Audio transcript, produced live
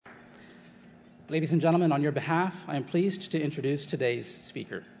Ladies and gentlemen, on your behalf, I am pleased to introduce today's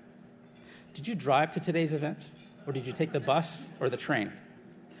speaker. Did you drive to today's event, or did you take the bus or the train?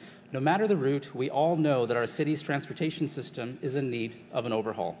 No matter the route, we all know that our city's transportation system is in need of an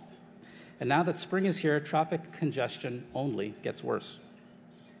overhaul. And now that spring is here, traffic congestion only gets worse.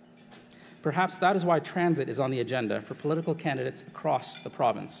 Perhaps that is why transit is on the agenda for political candidates across the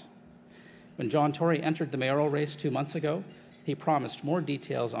province. When John Tory entered the mayoral race 2 months ago, he promised more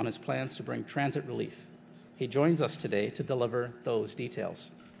details on his plans to bring transit relief. He joins us today to deliver those details.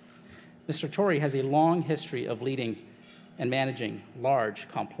 Mr. Tory has a long history of leading and managing large,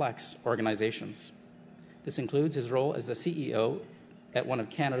 complex organizations. This includes his role as the CEO at one of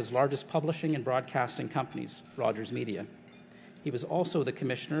Canada's largest publishing and broadcasting companies, Rogers Media. He was also the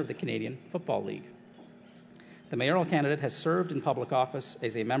commissioner of the Canadian Football League. The mayoral candidate has served in public office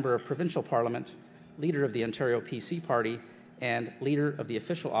as a member of provincial parliament, leader of the Ontario PC Party, and leader of the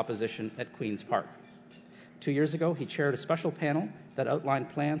official opposition at Queen's Park. 2 years ago, he chaired a special panel that outlined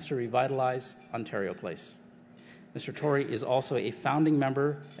plans to revitalize Ontario Place. Mr. Tory is also a founding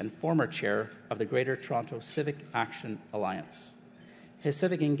member and former chair of the Greater Toronto Civic Action Alliance. His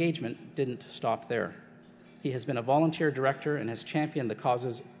civic engagement didn't stop there. He has been a volunteer director and has championed the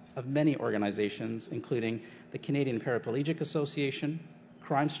causes of many organizations, including the Canadian Paraplegic Association,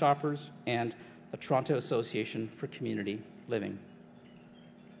 Crime Stoppers, and the Toronto Association for Community Living.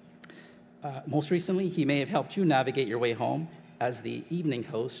 Most recently, he may have helped you navigate your way home as the evening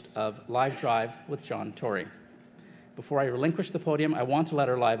host of Live Drive with John Tory. Before I relinquish the podium, I want to let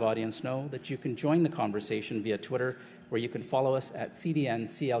our live audience know that you can join the conversation via Twitter, where you can follow us at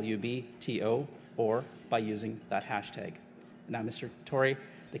CDNCLUBTO or by using that hashtag. Now, Mr. Tory,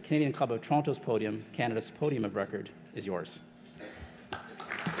 the Canadian Club of Toronto's podium, Canada's podium of record, is yours.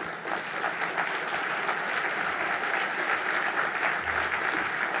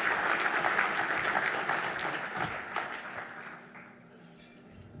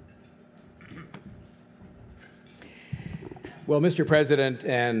 Well, Mr. President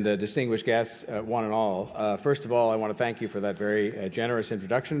and distinguished guests, one and all, first of all, I want to thank you for that very generous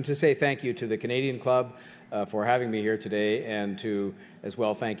introduction, to say thank you to the Canadian Club for having me here today, and to as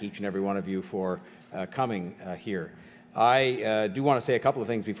well thank each and every one of you for coming here. I do want to say a couple of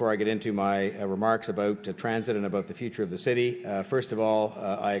things before I get into my remarks about transit and about the future of the city. First of all,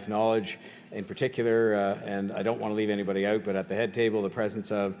 I acknowledge in particular, and I don't want to leave anybody out, but at the head table, the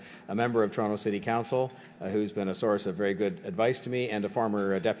presence of a member of Toronto City Council who's been a source of very good advice to me, and a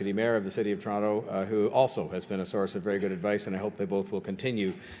former deputy mayor of the City of Toronto who also has been a source of very good advice, and I hope they both will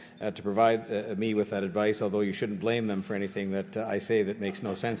continue to provide me with that advice, although you shouldn't blame them for anything that I say that makes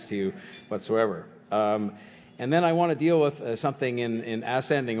no sense to you whatsoever. And then I want to deal with something in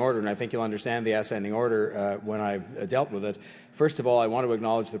ascending order, and I think you'll understand the ascending order when I've dealt with it. First of all, I want to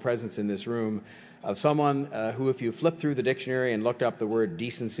acknowledge the presence in this room of someone who, if you flip through the dictionary and looked up the word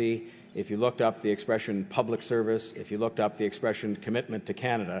decency, if you looked up the expression public service, if you looked up the expression commitment to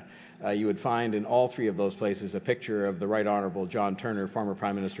Canada, you would find in all three of those places a picture of the Right Honourable John Turner, former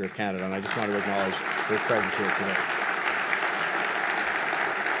Prime Minister of Canada, and I just want to acknowledge his presence here today.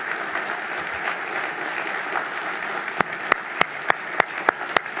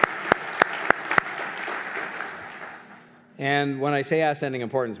 And when I say ascending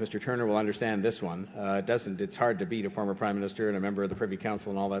importance, Mr. Turner will understand this one. It's hard to beat a former Prime Minister and a member of the Privy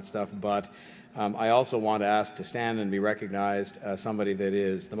Council and all that stuff, but I also want to ask to stand and be recognized somebody that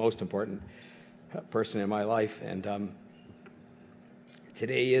is the most important person in my life. And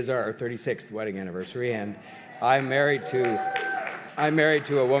today is our 36th wedding anniversary, and I'm married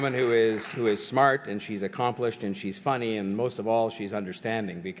to a woman who is smart, and she's accomplished, and she's funny, and most of all, she's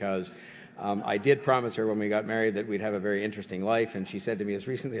understanding, because I did promise her when we got married that we'd have a very interesting life, and she said to me as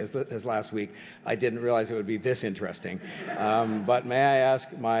recently as last week, I didn't realize it would be this interesting. But may I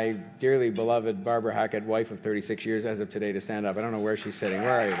ask my dearly beloved Barbara Hackett, wife of 36 years as of today, to stand up? I don't know where she's sitting.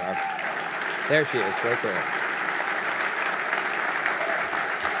 Where are you, Barb? There she is, right there.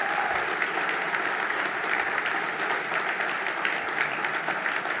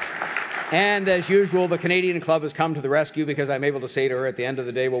 And as usual, the Canadian Club has come to the rescue, because I'm able to say to her at the end of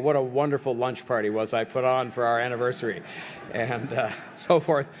the day, well, what a wonderful lunch party was I put on for our anniversary, and so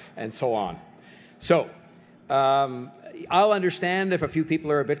forth and so on. So I'll understand if a few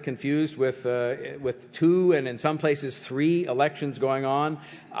people are a bit confused with 2 and in some places 3 elections going on.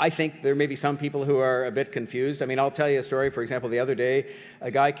 I think there may be some people who are a bit confused. I mean, I'll tell you a story. For example, the other day,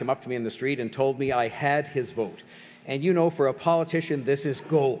 a guy came up to me in the street and told me I had his vote. And you know, for a politician, this is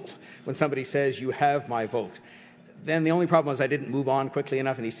gold when somebody says, you have my vote. Then the only problem was I didn't move on quickly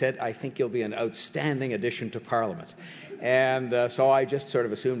enough, and he said, I think you'll be an outstanding addition to Parliament. And so I just sort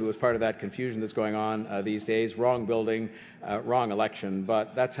of assumed it was part of that confusion that's going on these days. Wrong building, wrong election,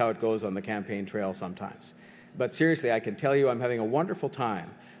 but that's how it goes on the campaign trail sometimes. But seriously, I can tell you I'm having a wonderful time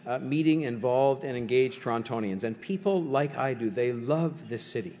meeting involved and engaged Torontonians. And people like I do, they love this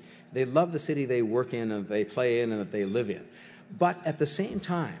city. They love the city they work in and they play in and that they live in. But at the same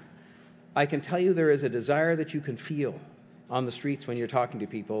time, I can tell you there is a desire that you can feel on the streets when you're talking to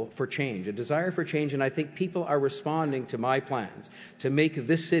people for change, a desire for change, and I think people are responding to my plans to make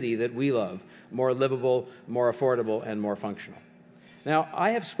this city that we love more livable, more affordable, and more functional. Now,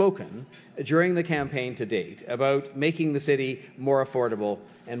 I have spoken during the campaign to date about making the city more affordable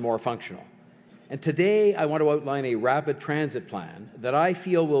and more functional. And today I want to outline a rapid transit plan that I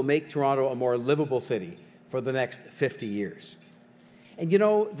feel will make Toronto a more livable city for the next 50 years. And you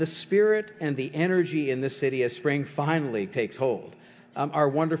know, the spirit and the energy in this city as spring finally takes hold are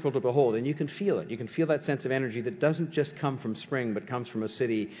wonderful to behold. And you can feel it. You can feel that sense of energy that doesn't just come from spring, but comes from a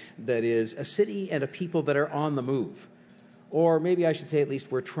city that is a city and a people that are on the move. Or maybe I should say at least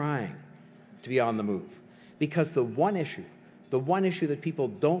we're trying to be on the move. Because the one issue that people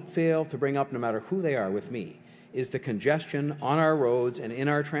don't fail to bring up no matter who they are with me is the congestion on our roads and in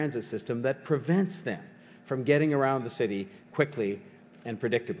our transit system that prevents them from getting around the city quickly and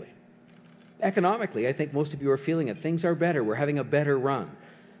predictably. Economically, I think most of you are feeling it. Things are better. We're having a better run.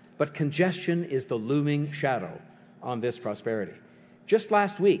 But congestion is the looming shadow on this prosperity. Just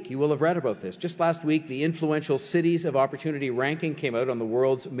last week, you will have read about this. Just last week, the influential Cities of Opportunity ranking came out on the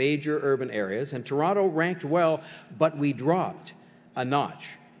world's major urban areas, and Toronto ranked well, but we dropped a notch.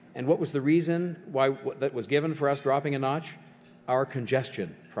 And what was the reason why that was given for us dropping a notch? Our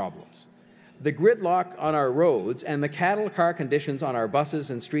congestion problems. The gridlock on our roads and the cattle car conditions on our buses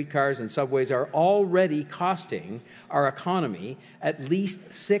and streetcars and subways are already costing our economy at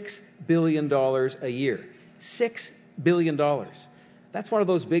least $6 billion a year. $6 billion. That's one of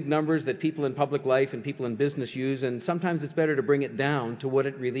those big numbers that people in public life and people in business use, and sometimes it's better to bring it down to what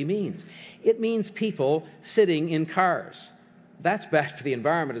it really means. It means people sitting in cars. That's bad for the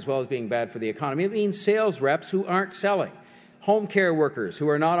environment as well as being bad for the economy. It means sales reps who aren't selling, home care workers who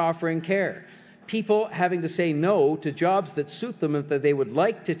are not offering care, people having to say no to jobs that suit them and that they would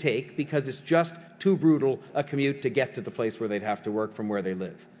like to take because it's just too brutal a commute to get to the place where they'd have to work from where they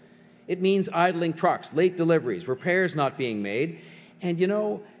live. It means idling trucks, late deliveries, repairs not being made. And you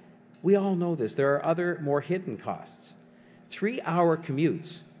know, we all know this. There are other more hidden costs. 3-hour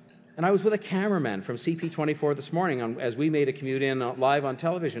commutes. And I was with a cameraman from CP24 this morning as we made a commute in live on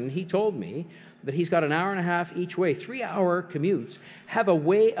television. And he told me that he's got an hour and a half each way. 3-hour commutes have a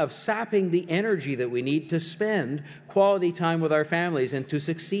way of sapping the energy that we need to spend quality time with our families and to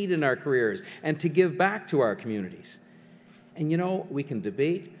succeed in our careers and to give back to our communities. And you know, we can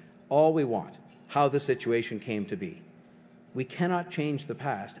debate all we want how the situation came to be. We cannot change the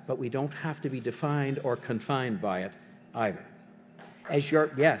past, but we don't have to be defined or confined by it either.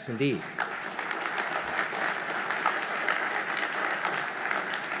 Yes, indeed.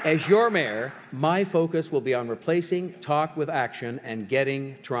 As your mayor, my focus will be on replacing talk with action and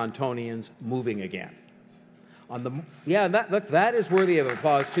getting Torontonians moving again. That is worthy of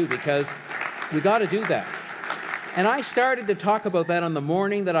applause too, because we got to do that. And I started to talk about that on the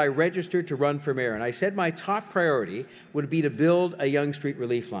morning that I registered to run for mayor. And I said my top priority would be to build a Yonge Street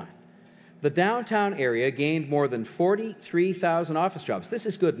relief line. The downtown area gained more than 43,000 office jobs. This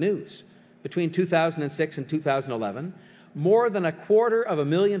is good news. Between 2006 and 2011, more than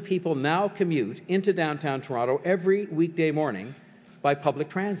 250,000 people now commute into downtown Toronto every weekday morning by public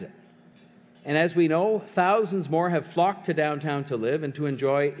transit. And as we know, thousands more have flocked to downtown to live and to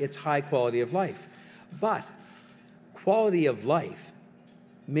enjoy its high quality of life. But quality of life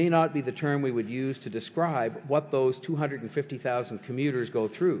may not be the term we would use to describe what those 250,000 commuters go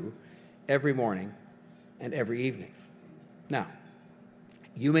through every morning and every evening. Now,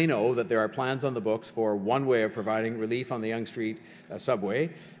 you may know that there are plans on the books for one way of providing relief on the Yonge Street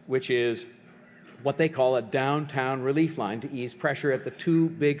subway, which is what they call a downtown relief line to ease pressure at the two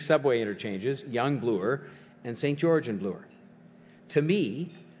big subway interchanges, Yonge Bloor and St. George and Bloor. To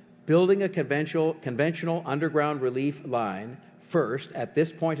me, building a conventional underground relief line first at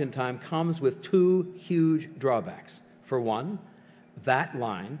this point in time comes with two huge drawbacks. For one, that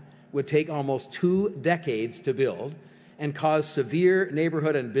line would take almost 2 decades to build and cause severe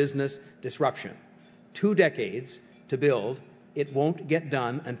neighborhood and business disruption. 2 decades to build, it won't get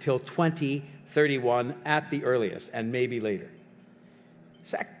done until 2031 at the earliest, and maybe later.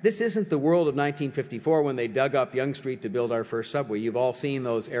 This isn't the world of 1954 when they dug up Yonge Street to build our first subway. You've all seen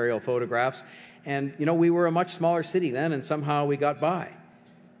those aerial photographs. And, we were a much smaller city then, and somehow we got by.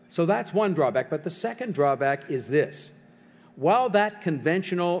 So that's one drawback. But the second drawback is this. While that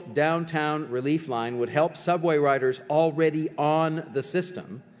conventional downtown relief line would help subway riders already on the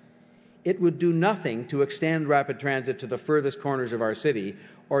system, it would do nothing to extend rapid transit to the furthest corners of our city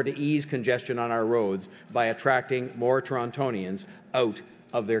or to ease congestion on our roads by attracting more Torontonians out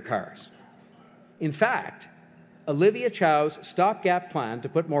of their cars. In fact, Olivia Chow's stopgap plan to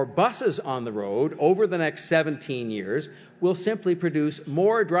put more buses on the road over the next 17 years will simply produce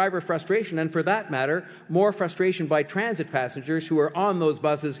more driver frustration and, for that matter, more frustration by transit passengers who are on those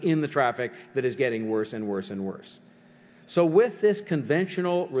buses in the traffic that is getting worse and worse and worse. So with this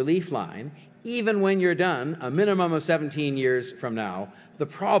conventional relief line, even when you're done, a minimum of 17 years from now, the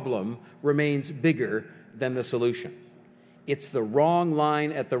problem remains bigger than the solution. It's the wrong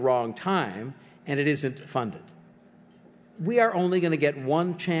line at the wrong time, and it isn't funded. We are only going to get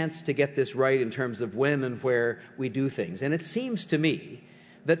one chance to get this right in terms of when and where we do things. And it seems to me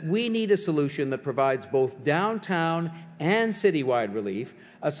that we need a solution that provides both downtown and citywide relief,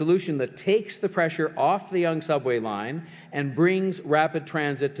 a solution that takes the pressure off the Yonge subway line and brings rapid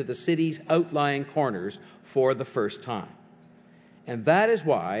transit to the city's outlying corners for the first time. And that is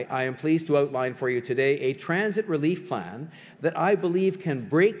why I am pleased to outline for you today a transit relief plan that I believe can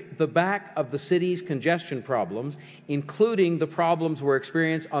break the back of the city's congestion problems, including the problems we're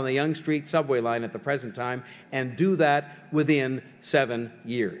experiencing on the Yonge Street subway line at the present time, and do that within 7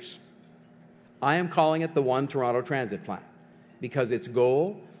 years. I am calling it the One Toronto Transit Plan because its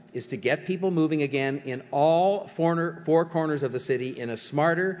goal is to get people moving again in all four corners of the city in a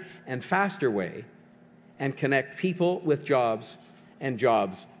smarter and faster way and connect people with jobs and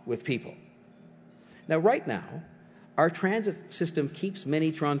jobs with people. Now, right now, our transit system keeps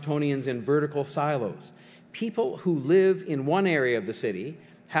many Torontonians in vertical silos. People who live in one area of the city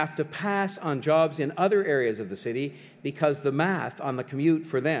have to pass on jobs in other areas of the city because the math on the commute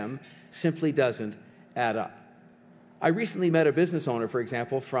for them simply doesn't add up. I recently met a business owner, for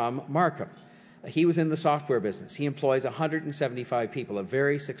example, from Markham. He was in the software business. He employs 175 people, a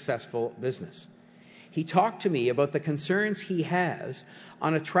very successful business. He talked to me about the concerns he has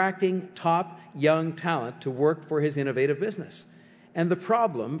on attracting top young talent to work for his innovative business. And the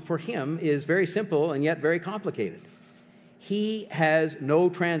problem for him is very simple and yet very complicated. He has no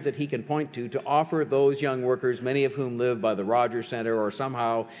transit he can point to offer those young workers, many of whom live by the Rogers Centre or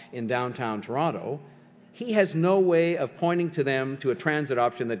somehow in downtown Toronto. He has no way of pointing to them to a transit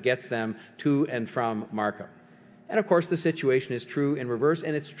option that gets them to and from Markham. And of course, the situation is true in reverse,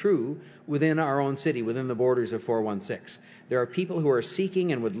 and it's true within our own city, within the borders of 416. There are people who are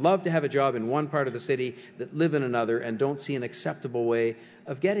seeking and would love to have a job in one part of the city that live in another and don't see an acceptable way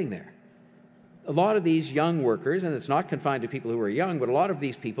of getting there. A lot of these young workers, and it's not confined to people who are young, but a lot of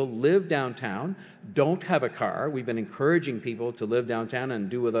these people live downtown, don't have a car. We've been encouraging people to live downtown and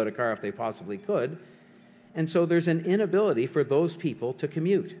do without a car if they possibly could. And so there's an inability for those people to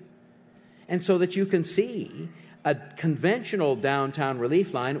commute. And so that you can see a conventional downtown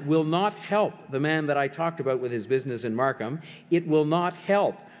relief line will not help the man that I talked about with his business in Markham. It will not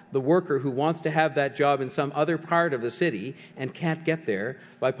help the worker who wants to have that job in some other part of the city and can't get there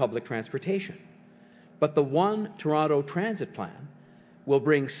by public transportation. But the One Toronto Transit Plan will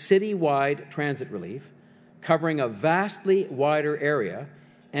bring citywide transit relief, covering a vastly wider area,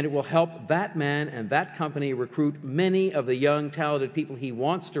 and it will help that man and that company recruit many of the young, talented people he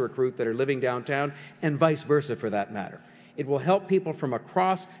wants to recruit that are living downtown, and vice versa for that matter. It will help people from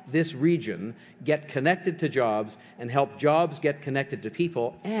across this region get connected to jobs and help jobs get connected to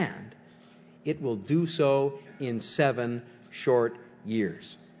people, and it will do so in 7 short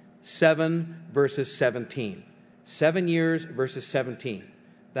years. 7 versus 17. 7 years versus 17.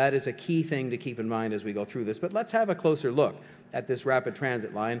 That is a key thing to keep in mind as we go through this. But let's have a closer look at this rapid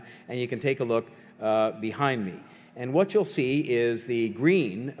transit line, and you can take a look behind me. And what you'll see is the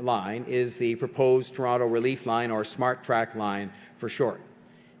green line is the proposed Toronto Relief Line, or Smart Track line for short.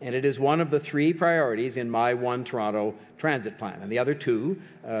 And it is one of the 3 priorities in my One Toronto Transit Plan. And the other 2,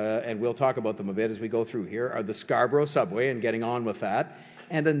 and we'll talk about them a bit as we go through here, are the Scarborough Subway and getting on with that,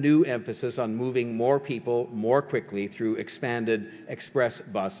 and a new emphasis on moving more people more quickly through expanded express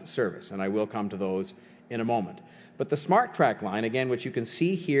bus service. And I will come to those in a moment. But the Smart Track line, again, which you can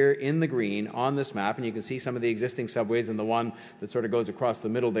see here in the green on this map, and you can see some of the existing subways, and the one that sort of goes across the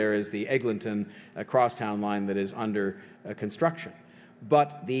middle there is the Eglinton crosstown line that is under construction.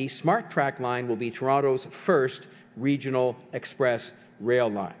 But the Smart Track line will be Toronto's first regional express rail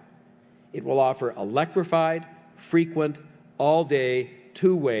line. It will offer electrified, frequent, all-day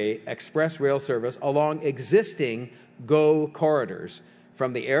two-way express rail service along existing GO corridors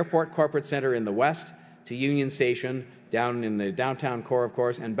from the airport corporate center in the west to Union Station, down in the downtown core, of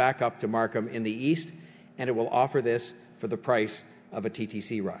course, and back up to Markham in the east, and it will offer this for the price of a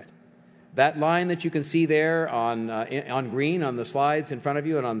TTC ride. That line that you can see there on green on the slides in front of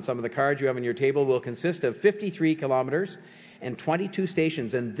you and on some of the cards you have on your table will consist of 53 kilometers and 22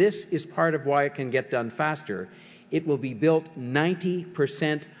 stations, and this is part of why it can get done faster. It will be built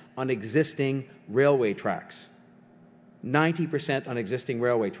 90% on existing railway tracks. 90% on existing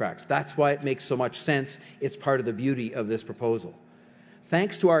railway tracks. That's why it makes so much sense. It's part of the beauty of this proposal.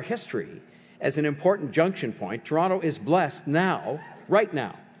 Thanks to our history as an important junction point, Toronto is blessed now, right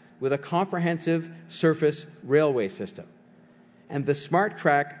now, with a comprehensive surface railway system. And the Smart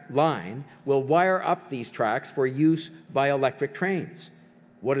Track line will wire up these tracks for use by electric trains.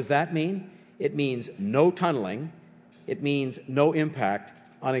 What does that mean? It means no tunneling. It means no impact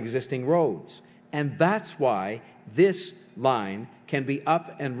on existing roads. And that's why this line can be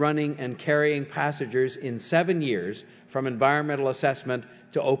up and running and carrying passengers in 7 years from environmental assessment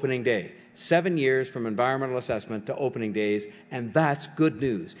to opening day. 7 years from environmental assessment to opening days, and that's good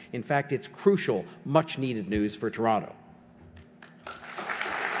news. In fact, it's crucial, much needed news for Toronto.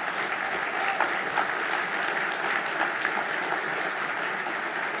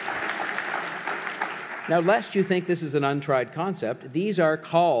 Now, lest you think this is an untried concept, these are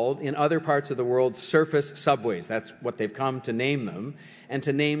called in other parts of the world surface subways. That's what they've come to name them. And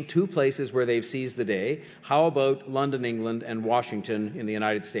to name two places where they've seized the day, how about London, England, and Washington in the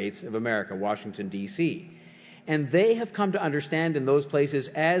United States of America, Washington, D.C. And they have come to understand in those places,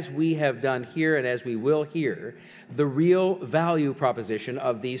 as we have done here and as we will here, the real value proposition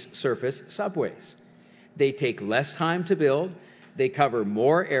of these surface subways. They take less time to build, they cover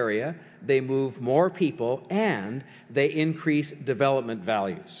more area, they move more people, and they increase development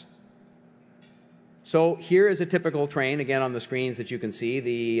values. So here is a typical train, again on the screens that you can see,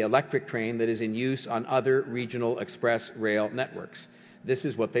 the electric train that is in use on other regional express rail networks. This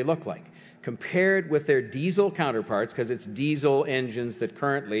is what they look like. Compared with their diesel counterparts, because it's diesel engines that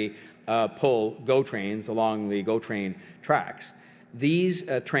currently pull GO trains along the GO train tracks, these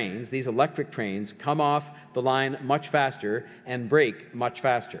trains, these electric trains, come off the line much faster and brake much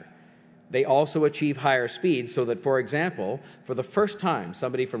faster. They also achieve higher speeds so that, for example, for the first time,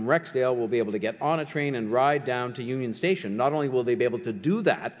 somebody from Rexdale will be able to get on a train and ride down to Union Station. Not only will they be able to do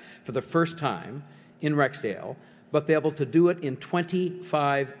that for the first time in Rexdale, but they'll be able to do it in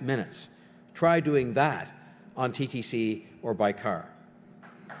 25 minutes. Try doing that on TTC or by car.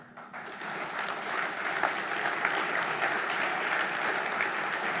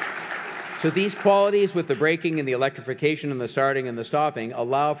 So these qualities with the braking and the electrification and the starting and the stopping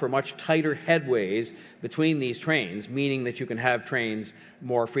allow for much tighter headways between these trains, meaning that you can have trains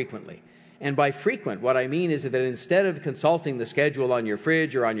more frequently. And by frequent, what I mean is that instead of consulting the schedule on your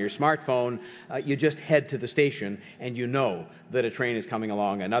fridge or on your smartphone, you just head to the station and you know that a train is coming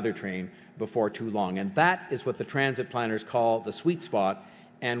along, another train, before too long. And that is what the transit planners call the sweet spot,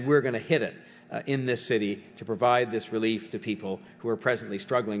 and we're going to hit it in this city to provide this relief to people who are presently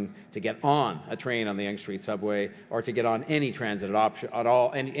struggling to get on a train on the Yonge Street subway or to get on any transit option at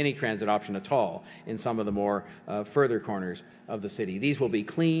all, any transit option at all in some of the more further corners of the city. These will be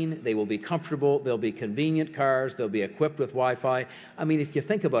clean, they will be comfortable, they'll be convenient cars, they'll be equipped with Wi-Fi. I mean, if you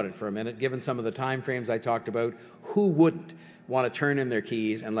think about it for a minute, given some of the time frames I talked about, who wouldn't want to turn in their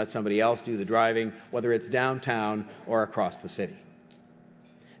keys and let somebody else do the driving, whether it's downtown or across the city?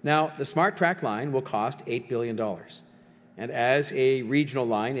 Now, the Smart Track line will cost $8 billion. And as a regional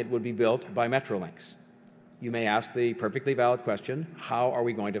line, it would be built by Metrolinx. You may ask the perfectly valid question, how are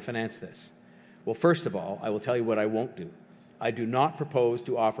we going to finance this? Well, first of all, I will tell you what I won't do. I do not propose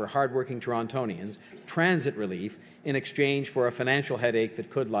to offer hardworking Torontonians transit relief in exchange for a financial headache that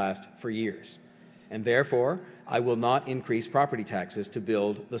could last for years. And therefore, I will not increase property taxes to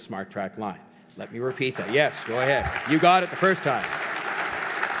build the Smart Track line. Let me repeat that. Yes, go ahead. You got it the first time.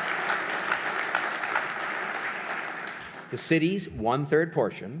 The city's one-third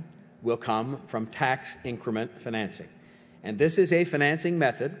portion will come from tax increment financing. And this is a financing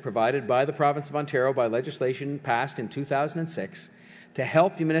method provided by the province of Ontario by legislation passed in 2006 to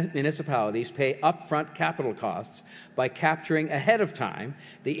help municipalities pay upfront capital costs by capturing ahead of time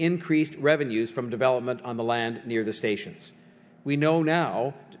the increased revenues from development on the land near the stations. We know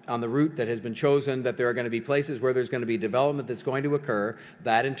now on the route that has been chosen that there are going to be places where there's going to be development that's going to occur.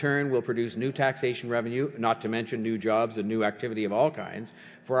 That in turn will produce new taxation revenue, not to mention new jobs and new activity of all kinds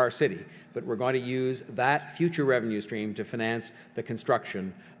for our city. But we're going to use that future revenue stream to finance the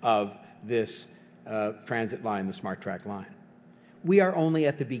construction of this transit line, the Smart Track line. we are only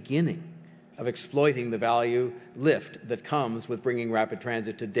at the beginning of exploiting the value lift that comes with bringing rapid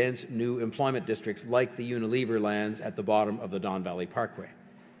transit to dense new employment districts like the Unilever lands at the bottom of the Don Valley Parkway.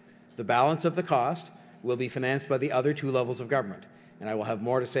 The balance of the cost will be financed by the other two levels of government, and I will have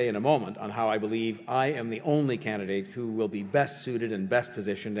more to say in a moment on how I believe I am the only candidate who will be best suited and best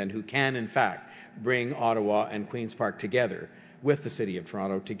positioned and who can, in fact, bring Ottawa and Queen's Park together with the City of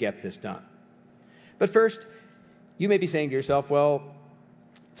Toronto to get this done. But first, you may be saying to yourself, well,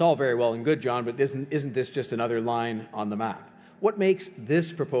 it's all very well and good, John, but isn't this just another line on the map? What makes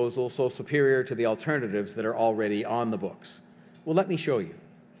this proposal so superior to the alternatives that are already on the books? Well, let me show you.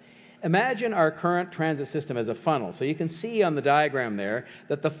 Imagine our current transit system as a funnel. So you can see on the diagram there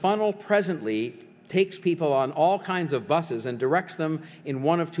that the funnel presently takes people on all kinds of buses and directs them in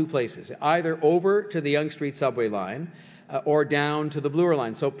one of two places, either over to the Yonge Street subway line or down to the Bloor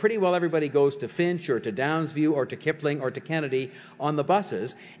line. So pretty well everybody goes to Finch or to Downsview or to Kipling or to Kennedy on the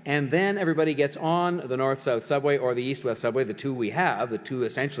buses, and then everybody gets on the North-South subway or the East-West subway, the two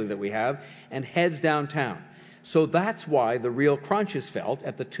essentially that we have, and heads downtown. So that's why the real crunch is felt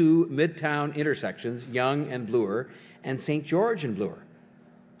at the two midtown intersections, Yonge and Bloor, and St. George and Bloor.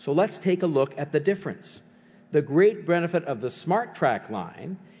 So let's take a look at the difference. The great benefit of the Smart Track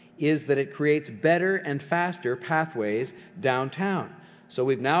line is that it creates better and faster pathways downtown. So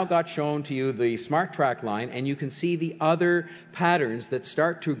we've now got shown to you the Smart Track line, and you can see the other patterns that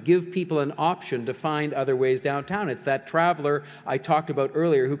start to give people an option to find other ways downtown. It's that traveler I talked about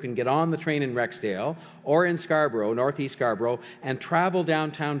earlier who can get on the train in Rexdale or in Scarborough, Northeast Scarborough, and travel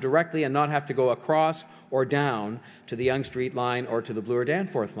downtown directly and not have to go across or down to the Yonge Street line or to the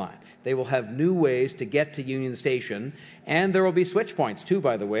Bloor-Danforth line. They will have new ways to get to Union Station, and there will be switch points too,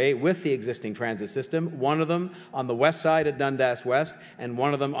 by the way, with the existing transit system, one of them on the west side at Dundas West and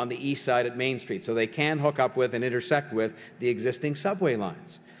one of them on the east side at Main Street, so they can hook up with and intersect with the existing subway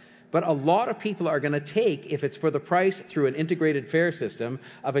lines. But a lot of people are going to take, if it's for the price through an integrated fare system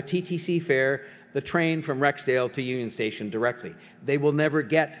of a TTC fare, the train from Rexdale to Union Station directly. They will never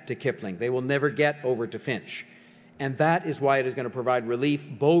get to Kipling. They will never get over to Finch. And that is why it is going to provide relief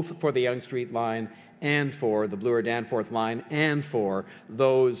both for the Yonge Street line and for the Bloor-Danforth line and for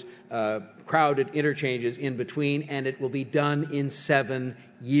those crowded interchanges in between, and it will be done in 7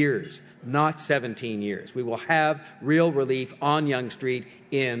 years, not 17 years. We will have real relief on Yonge Street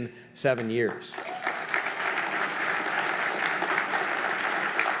in 7 years.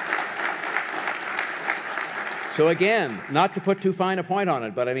 So again, not to put too fine a point on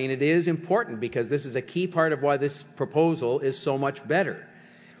it, but I mean it is important because this is a key part of why this proposal is so much better.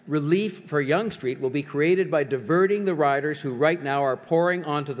 Relief for Yonge Street will be created by diverting the riders who right now are pouring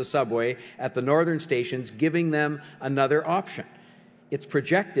onto the subway at the northern stations, giving them another option. It's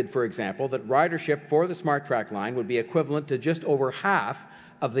projected, for example, that ridership for the Smart Track line would be equivalent to just over half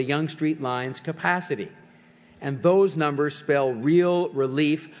of the Yonge Street line's capacity. And those numbers spell real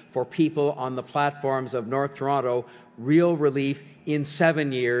relief for people on the platforms of North Toronto, real relief in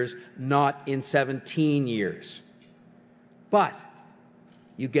 7 years, not in 17 years. But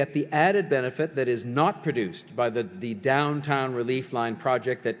you get the added benefit that is not produced by the Downtown Relief Line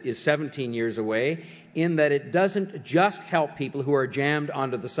project that is 17 years away, in that it doesn't just help people who are jammed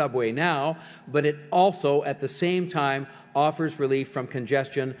onto the subway now, but it also, at the same time, offers relief from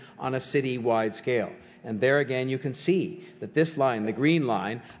congestion on a city-wide scale. And there again, you can see that this line, the Green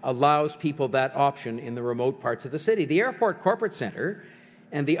Line, allows people that option in the remote parts of the city. The Airport Corporate Centre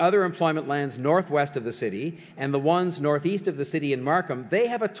and the other employment lands northwest of the city and the ones northeast of the city in Markham, they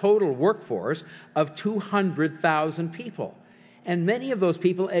have a total workforce of 200,000 people. And many of those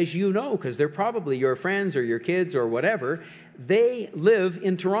people, as you know, because they're probably your friends or your kids or whatever, they live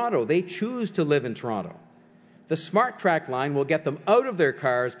in Toronto. They choose to live in Toronto. The Smart Track line will get them out of their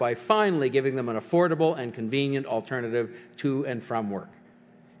cars by finally giving them an affordable and convenient alternative to and from work.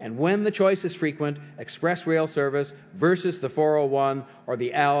 And when the choice is frequent, express rail service versus the 401 or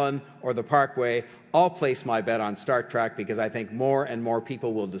the Allen or the Parkway, I'll place my bet on Smart Track because I think more and more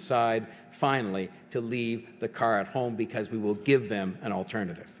people will decide finally to leave the car at home because we will give them an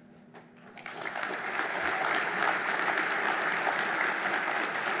alternative.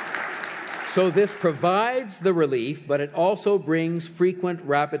 So this provides the relief, but it also brings frequent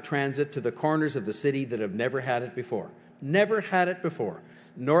rapid transit to the corners of the city that have never had it before. Never had it before.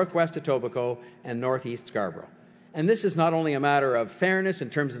 Northwest Etobicoke and Northeast Scarborough. And this is not only a matter of fairness in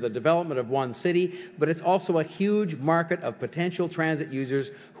terms of the development of one city, but it's also a huge market of potential transit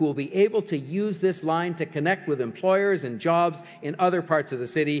users who will be able to use this line to connect with employers and jobs in other parts of the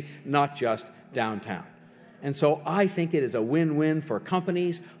city, not just downtown. And so I think it is a win-win for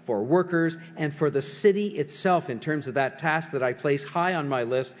companies, for workers, and for the city itself in terms of that task that I place high on my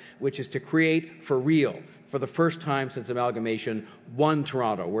list, which is to create for real, for the first time since amalgamation, one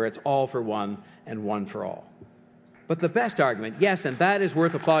Toronto, where it's all for one and one for all. But the best argument, yes, and that is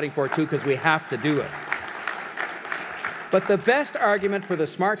worth applauding for too, because we have to do it. But the best argument for the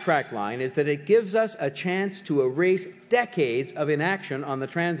SmartTrack line is that it gives us a chance to erase decades of inaction on the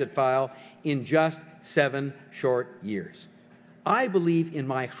transit file in just 7 short years. I believe in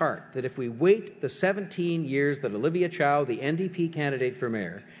my heart that if we wait the 17 years that Olivia Chow, the NDP candidate for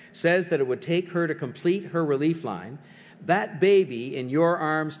mayor, says that it would take her to complete her relief line, that baby in your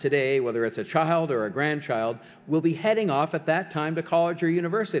arms today, whether it's a child or a grandchild, will be heading off at that time to college or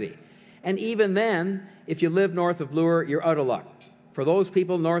university. And even then, if you live north of Bloor, you're out of luck. For those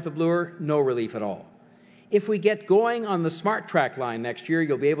people north of Bloor, no relief at all. If we get going on the SmartTrack line next year,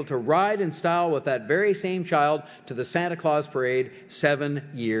 you'll be able to ride in style with that very same child to the Santa Claus parade 7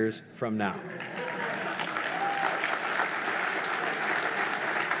 years from now.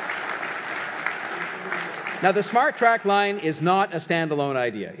 Now, the SmartTrack line is not a standalone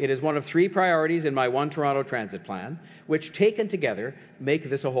idea. It is one of 3 priorities in my One Toronto Transit Plan, which taken together make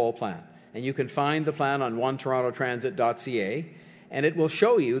this a whole plan. And you can find the plan on onetorontotransit.ca, and it will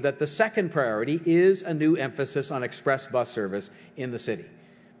show you that the second priority is a new emphasis on express bus service in the city.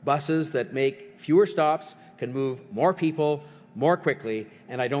 Buses that make fewer stops, can move more people more quickly,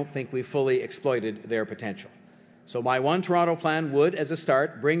 and I don't think we've fully exploited their potential. So my One Toronto plan would, as a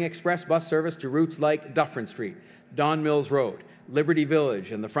start, bring express bus service to routes like Dufferin Street, Don Mills Road, Liberty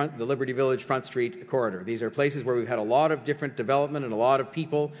Village, and the Liberty Village Front Street corridor. These are places where we've had a lot of different development and a lot of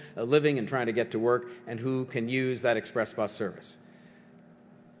people living and trying to get to work and who can use that express bus service.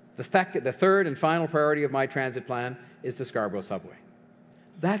 The third and final priority of my transit plan is the Scarborough Subway.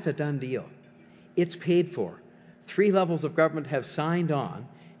 That's a done deal. It's paid for. 3 levels of government have signed on,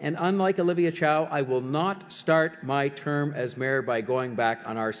 and unlike Olivia Chow, I will not start my term as mayor by going back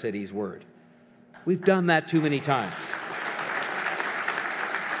on our city's word. We've done that too many times.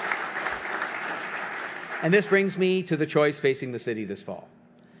 And this brings me to the choice facing the city this fall.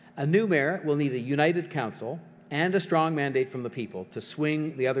 A new mayor will need a united council and a strong mandate from the people to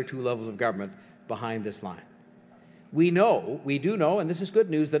swing the other 2 levels of government behind this line. We do know, and this is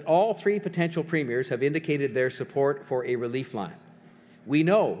good news, that all 3 potential premiers have indicated their support for a relief line. We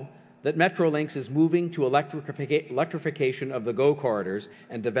know that Metrolinx is moving to electrification of the GO corridors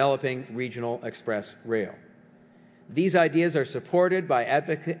and developing regional express rail. These ideas are supported by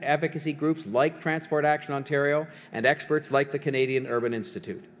advocacy groups like Transport Action Ontario and experts like the Canadian Urban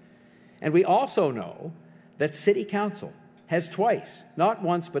Institute. And we also know that City Council has twice, not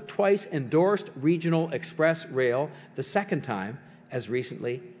once, but twice endorsed regional express rail, the second time as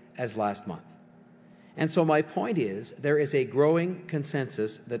recently as last month. And so my point is, there is a growing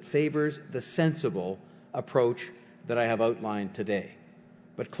consensus that favors the sensible approach that I have outlined today.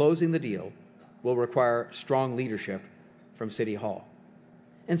 But closing the deal will require strong leadership from City Hall.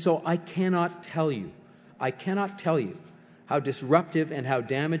 And so I cannot tell you how disruptive and how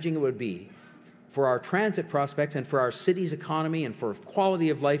damaging it would be for our transit prospects and for our city's economy and for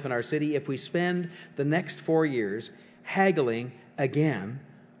quality of life in our city if we spend the next 4 years haggling again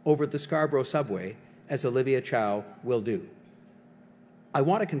over the Scarborough Subway, as Olivia Chow will do. I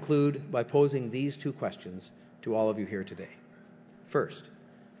want to conclude by posing these 2 questions to all of you here today. First,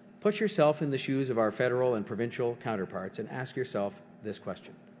 put yourself in the shoes of our federal and provincial counterparts and ask yourself this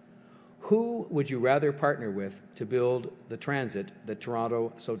question. Who would you rather partner with to build the transit that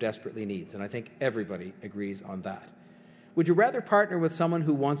Toronto so desperately needs? And I think everybody agrees on that. Would you rather partner with someone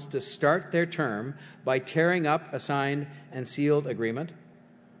who wants to start their term by tearing up a signed and sealed agreement,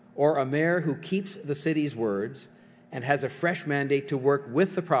 or a mayor who keeps the city's words and has a fresh mandate to work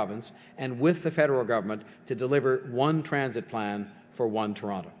with the province and with the federal government to deliver one transit plan for one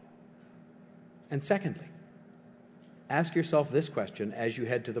Toronto? And secondly, ask yourself this question as you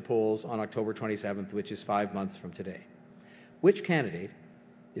head to the polls on October 27th, which is 5 months from today. Which candidate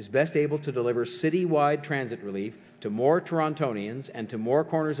is best able to deliver citywide transit relief to more Torontonians and to more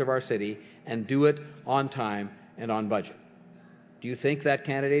corners of our city and do it on time and on budget? Do you think that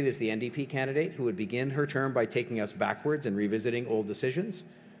candidate is the NDP candidate who would begin her term by taking us backwards and revisiting old decisions?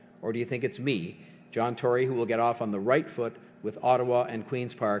 Or do you think it's me, John Tory, who will get off on the right foot with Ottawa and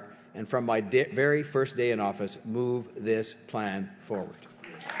Queen's Park and from my very first day in office move this plan forward?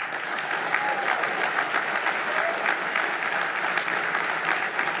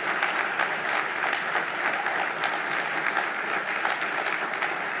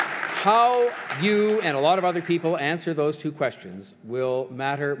 How you and a lot of other people answer those 2 questions will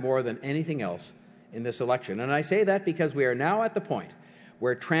matter more than anything else in this election. And I say that because we are now at the point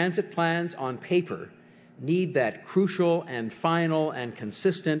where transit plans on paper need that crucial and final and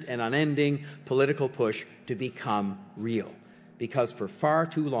consistent and unending political push to become real. Because for far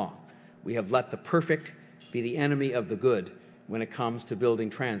too long, we have let the perfect be the enemy of the good when it comes to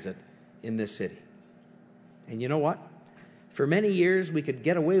building transit in this city. And you know what? For many years, we could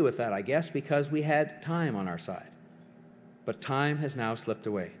get away with that, I guess, because we had time on our side. But time has now slipped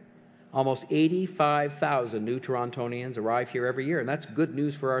away. Almost 85,000 new Torontonians arrive here every year, and that's good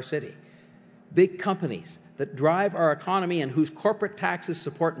news for our city. Big companies that drive our economy and whose corporate taxes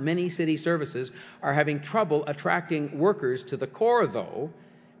support many city services are having trouble attracting workers to the core, though,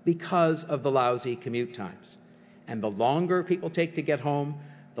 because of the lousy commute times. And the longer people take to get home,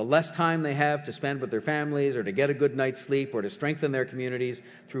 the less time they have to spend with their families or to get a good night's sleep or to strengthen their communities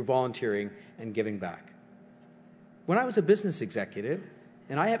through volunteering and giving back. When I was a business executive,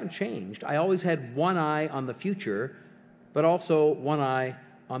 and I haven't changed, I always had one eye on the future, but also one eye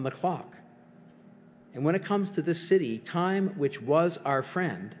on the clock. And when it comes to this city, time, which was our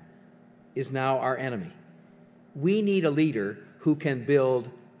friend, is now our enemy. We need a leader who can build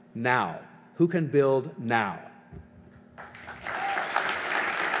now. Who can build now.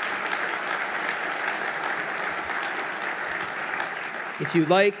 If you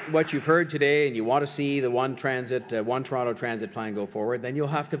like what you've heard today and you want to see the One Toronto Transit plan go forward, then you'll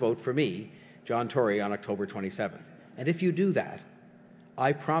have to vote for me, John Tory, on October 27th. And if you do that,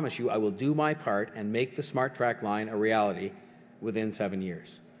 I promise you I will do my part and make the Smart Track line a reality within 7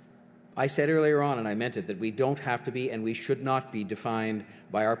 years. I said earlier on, and I meant it, that we don't have to be and we should not be defined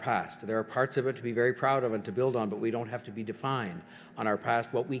by our past. There are parts of it to be very proud of and to build on, but we don't have to be defined on our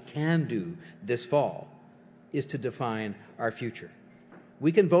past. What we can do this fall is to define our future.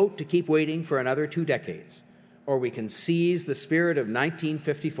 We can vote to keep waiting for another 2 decades, or we can seize the spirit of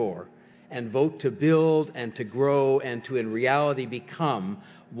 1954 and vote to build and to grow and to, in reality, become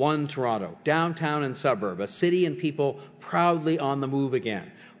one Toronto, downtown and suburb, a city and people proudly on the move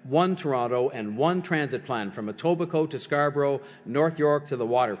again. One Toronto and one transit plan from Etobicoke to Scarborough, North York to the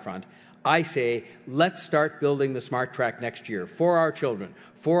waterfront. I say, let's start building the Smart Track next year for our children,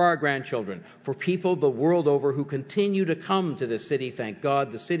 for our grandchildren, for people the world over who continue to come to this city, thank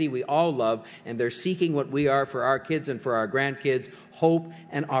God, the city we all love, and they're seeking what we are for our kids and for our grandkids, hope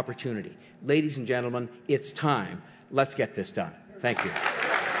and opportunity. Ladies and gentlemen, it's time. Let's get this done. Thank you.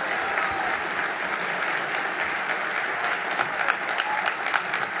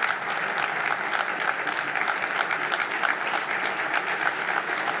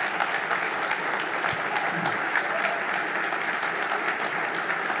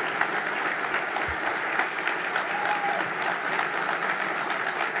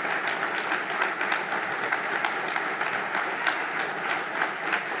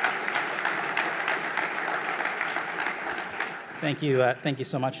 Thank you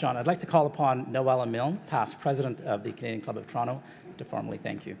so much, Sean. I'd like to call upon Noella Milne, past president of the Canadian Club of Toronto, to formally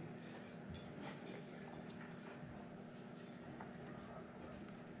thank you.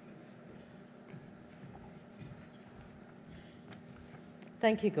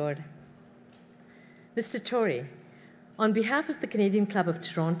 Thank you, Gord. Mr. Tory, on behalf of the Canadian Club of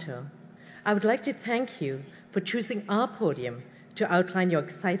Toronto, I would like to thank you for choosing our podium to outline your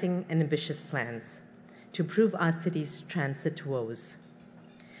exciting and ambitious plans to improve our city's transit woes.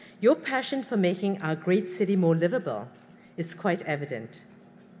 Your passion for making our great city more livable is quite evident.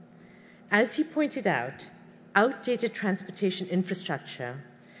 As you pointed out, outdated transportation infrastructure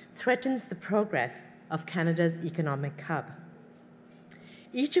threatens the progress of Canada's economic hub.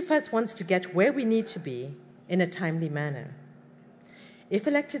 Each of us wants to get where we need to be in a timely manner. If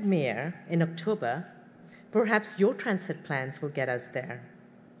elected mayor in October, perhaps your transit plans will get us there.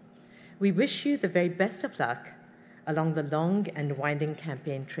 We wish you the very best of luck along the long and winding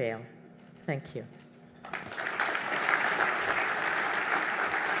campaign trail. Thank you.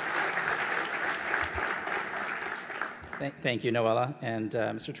 Thank you, Noella. And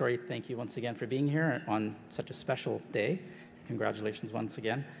Mr. Tory, thank you once again for being here on such a special day. Congratulations once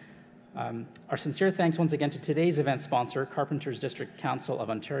again. Our sincere thanks once again to today's event sponsor, Carpenters District Council of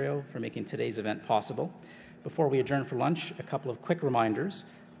Ontario, for making today's event possible. Before we adjourn for lunch, a couple of quick reminders.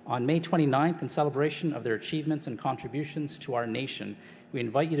 On May 29th, in celebration of their achievements and contributions to our nation, we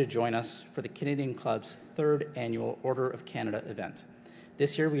invite you to join us for the Canadian Club's 3rd annual Order of Canada event.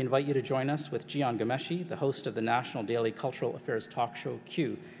 This year, we invite you to join us with Jian Ghomeshi, the host of the National Daily Cultural Affairs talk show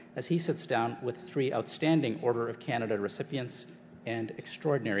Q, as he sits down with 3 outstanding Order of Canada recipients and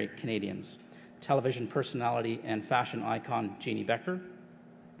extraordinary Canadians: television personality and fashion icon Jeannie Becker,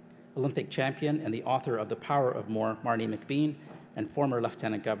 Olympic champion and the author of The Power of More, Marnie McBean, and former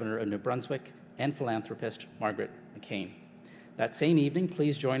Lieutenant Governor of New Brunswick, and philanthropist Margaret McCain. That same evening,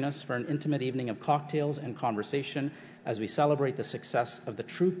 please join us for an intimate evening of cocktails and conversation as we celebrate the success of the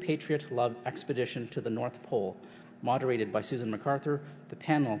True Patriot Love Expedition to the North Pole. Moderated by Susan MacArthur, the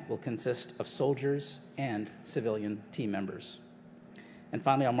panel will consist of soldiers and civilian team members. And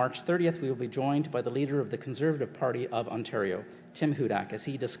finally, on March 30th, we will be joined by the leader of the Conservative Party of Ontario, Tim Hudak, as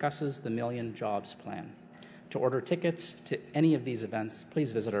he discusses the Million Jobs Plan. To order tickets to any of these events,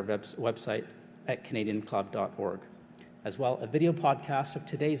 please visit our website at canadianclub.org. As well, a video podcast of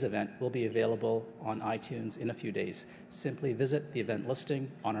today's event will be available on iTunes in a few days. Simply visit the event listing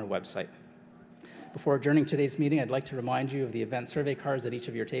on our website. Before adjourning today's meeting, I'd like to remind you of the event survey cards at each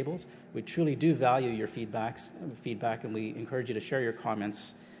of your tables. We truly do value your feedback, and we encourage you to share your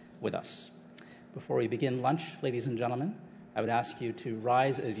comments with us. Before we begin lunch, ladies and gentlemen, I would ask you to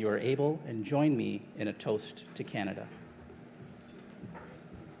rise as you are able and join me in a toast to Canada.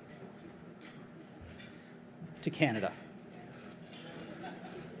 To Canada.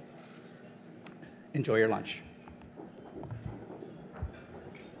 Enjoy your lunch.